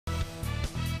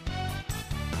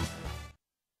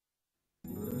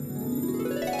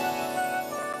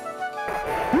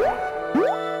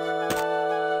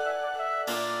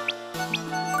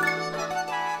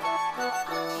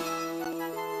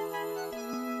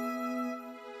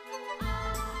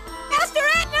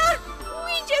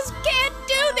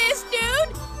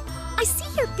I see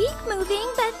your beak moving,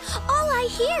 but all I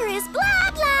hear is blah,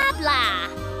 blah, blah.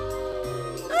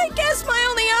 I guess my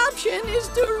only option is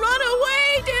to run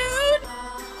away, dude!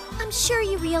 I'm sure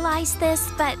you realize this,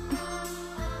 but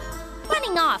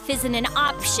running off isn't an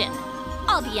option.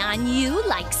 I'll be on you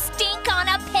like stink on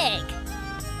a pig.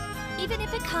 Even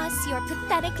if it costs your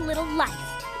pathetic little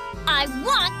life. I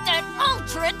want that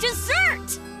ultra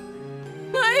dessert!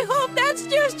 I hope that's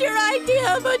just your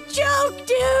idea of a joke,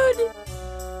 dude!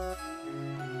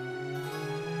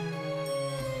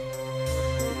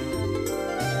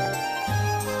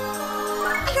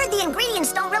 I heard the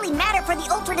ingredients don't really matter for the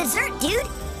ultra dessert, dude.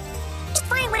 Just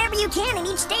find whatever you can in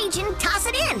each stage and toss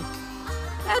it in.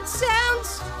 That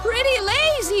sounds pretty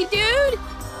lazy, dude.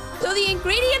 So the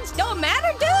ingredients don't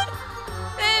matter, dude?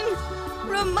 Then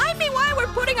remind me why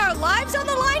we're putting our lives on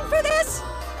the line for this?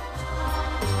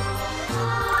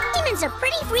 Demons are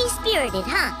pretty free-spirited,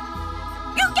 huh?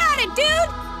 You got it,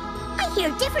 dude! I hear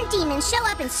different demons show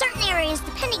up in certain areas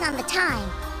depending on the time.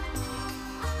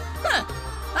 Huh.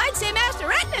 I'd say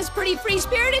Master Etna's pretty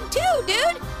free-spirited too,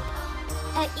 dude!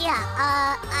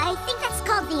 I think that's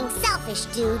called being selfish,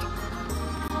 dude.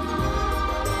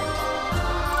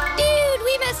 Dude,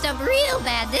 we messed up real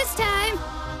bad this time.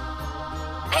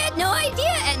 I had no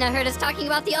idea Etna heard us talking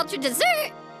about the ultra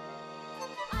dessert.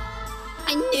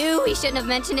 I knew we shouldn't have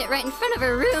mentioned it right in front of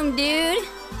her room, dude.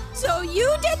 So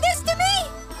you did this to me?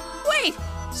 Wait,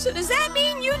 so does that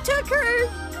mean you took her?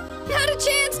 Not a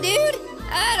chance, dude.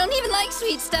 I don't even like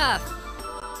sweet stuff.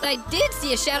 But I did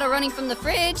see a shadow running from the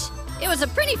fridge. It was a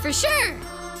Prinny for sure.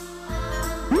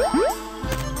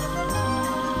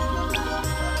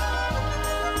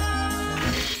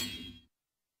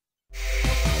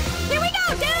 Here we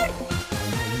go, dude!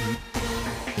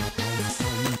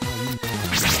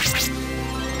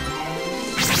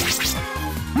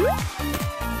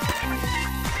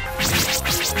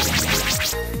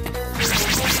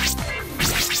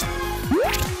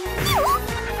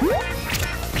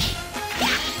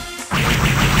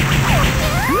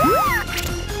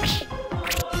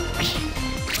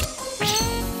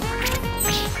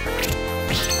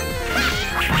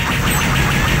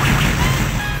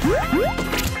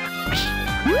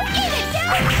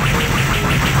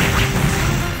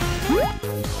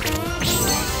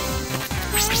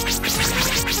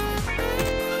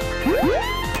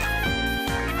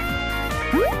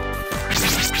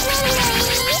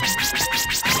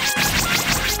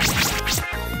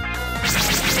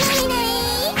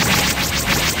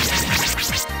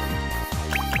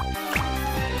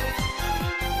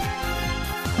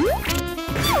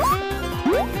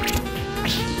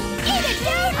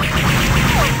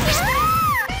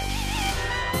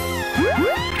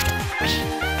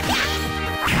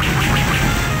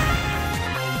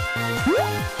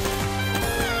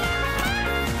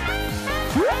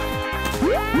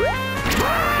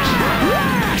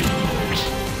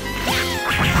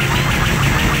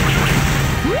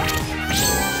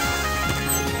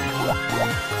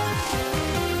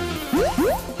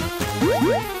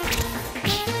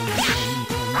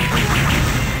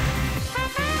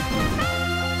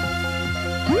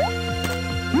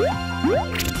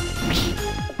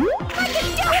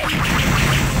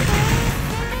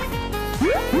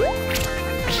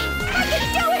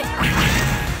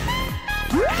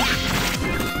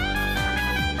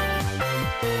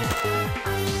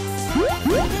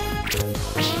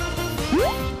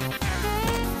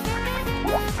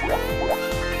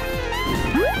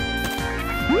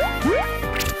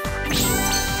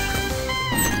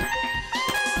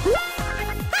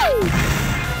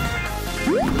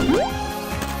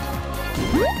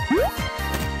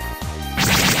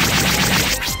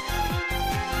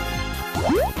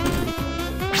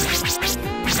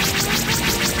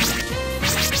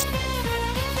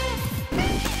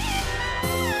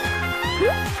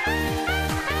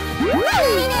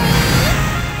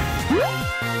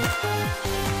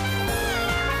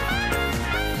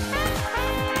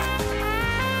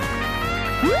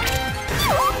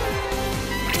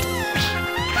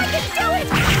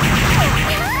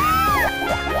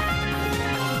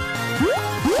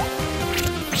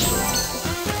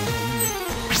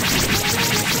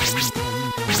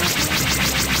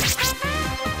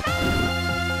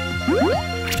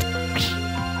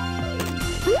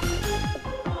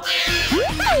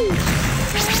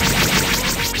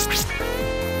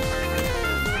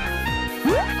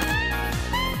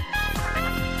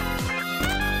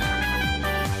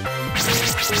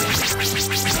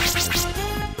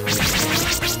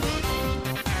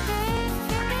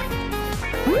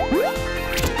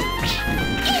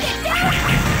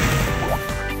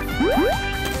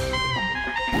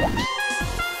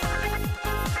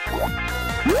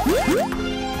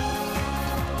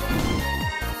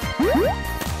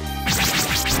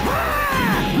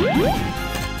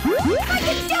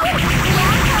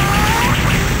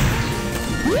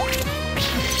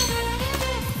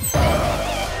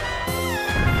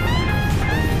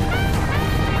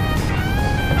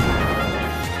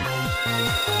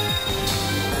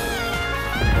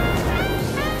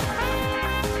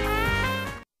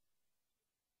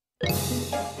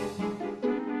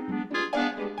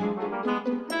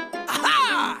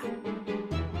 Aha!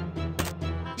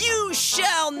 You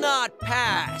shall not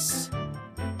pass!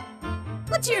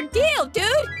 What's your deal, dude?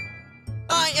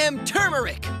 I am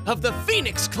Turmeric of the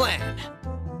Phoenix Clan.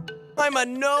 I'm a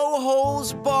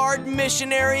no-holes-barred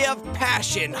missionary of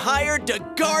passion hired to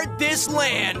guard this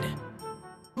land.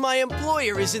 My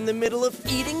employer is in the middle of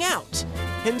eating out,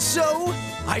 and so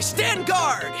I stand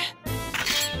guard.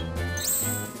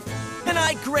 And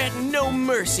I grant no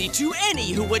mercy to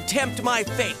any who would tempt my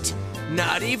fate,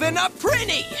 not even a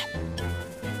Prinny.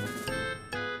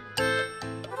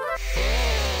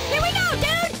 Here we go,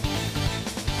 dude!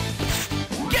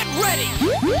 Get ready!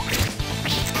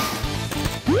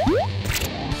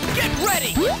 Get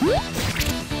ready!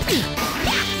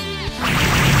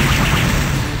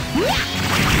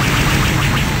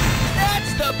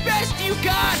 That's the best you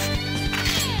got!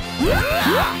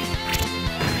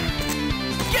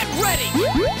 Get ready!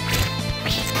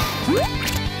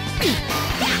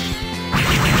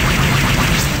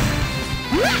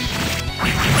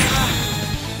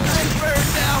 I'm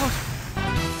burned out!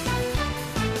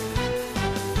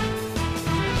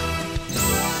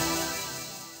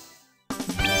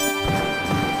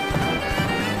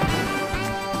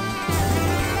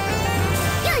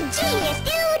 You're a genius,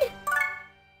 dude!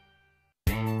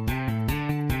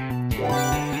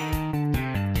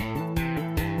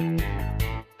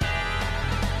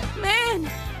 Man,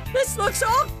 this looks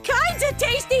all kinds of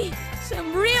tasty!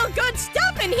 Some real good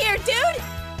stuff in here, dude!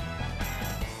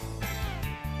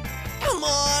 Come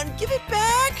on, give it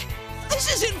back! This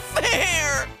isn't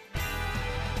fair!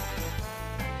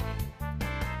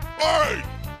 Hey!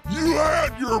 You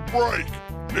had your break!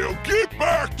 Now get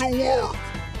back to work!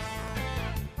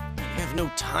 I have no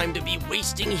time to be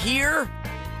wasting here.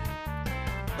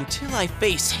 Until I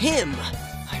face him,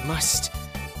 I must...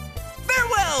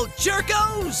 Farewell,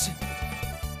 jerkos!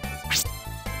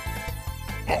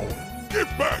 Oh,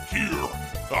 get back here!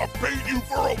 I paid you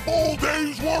for a full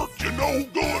day's work, you no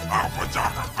good officer!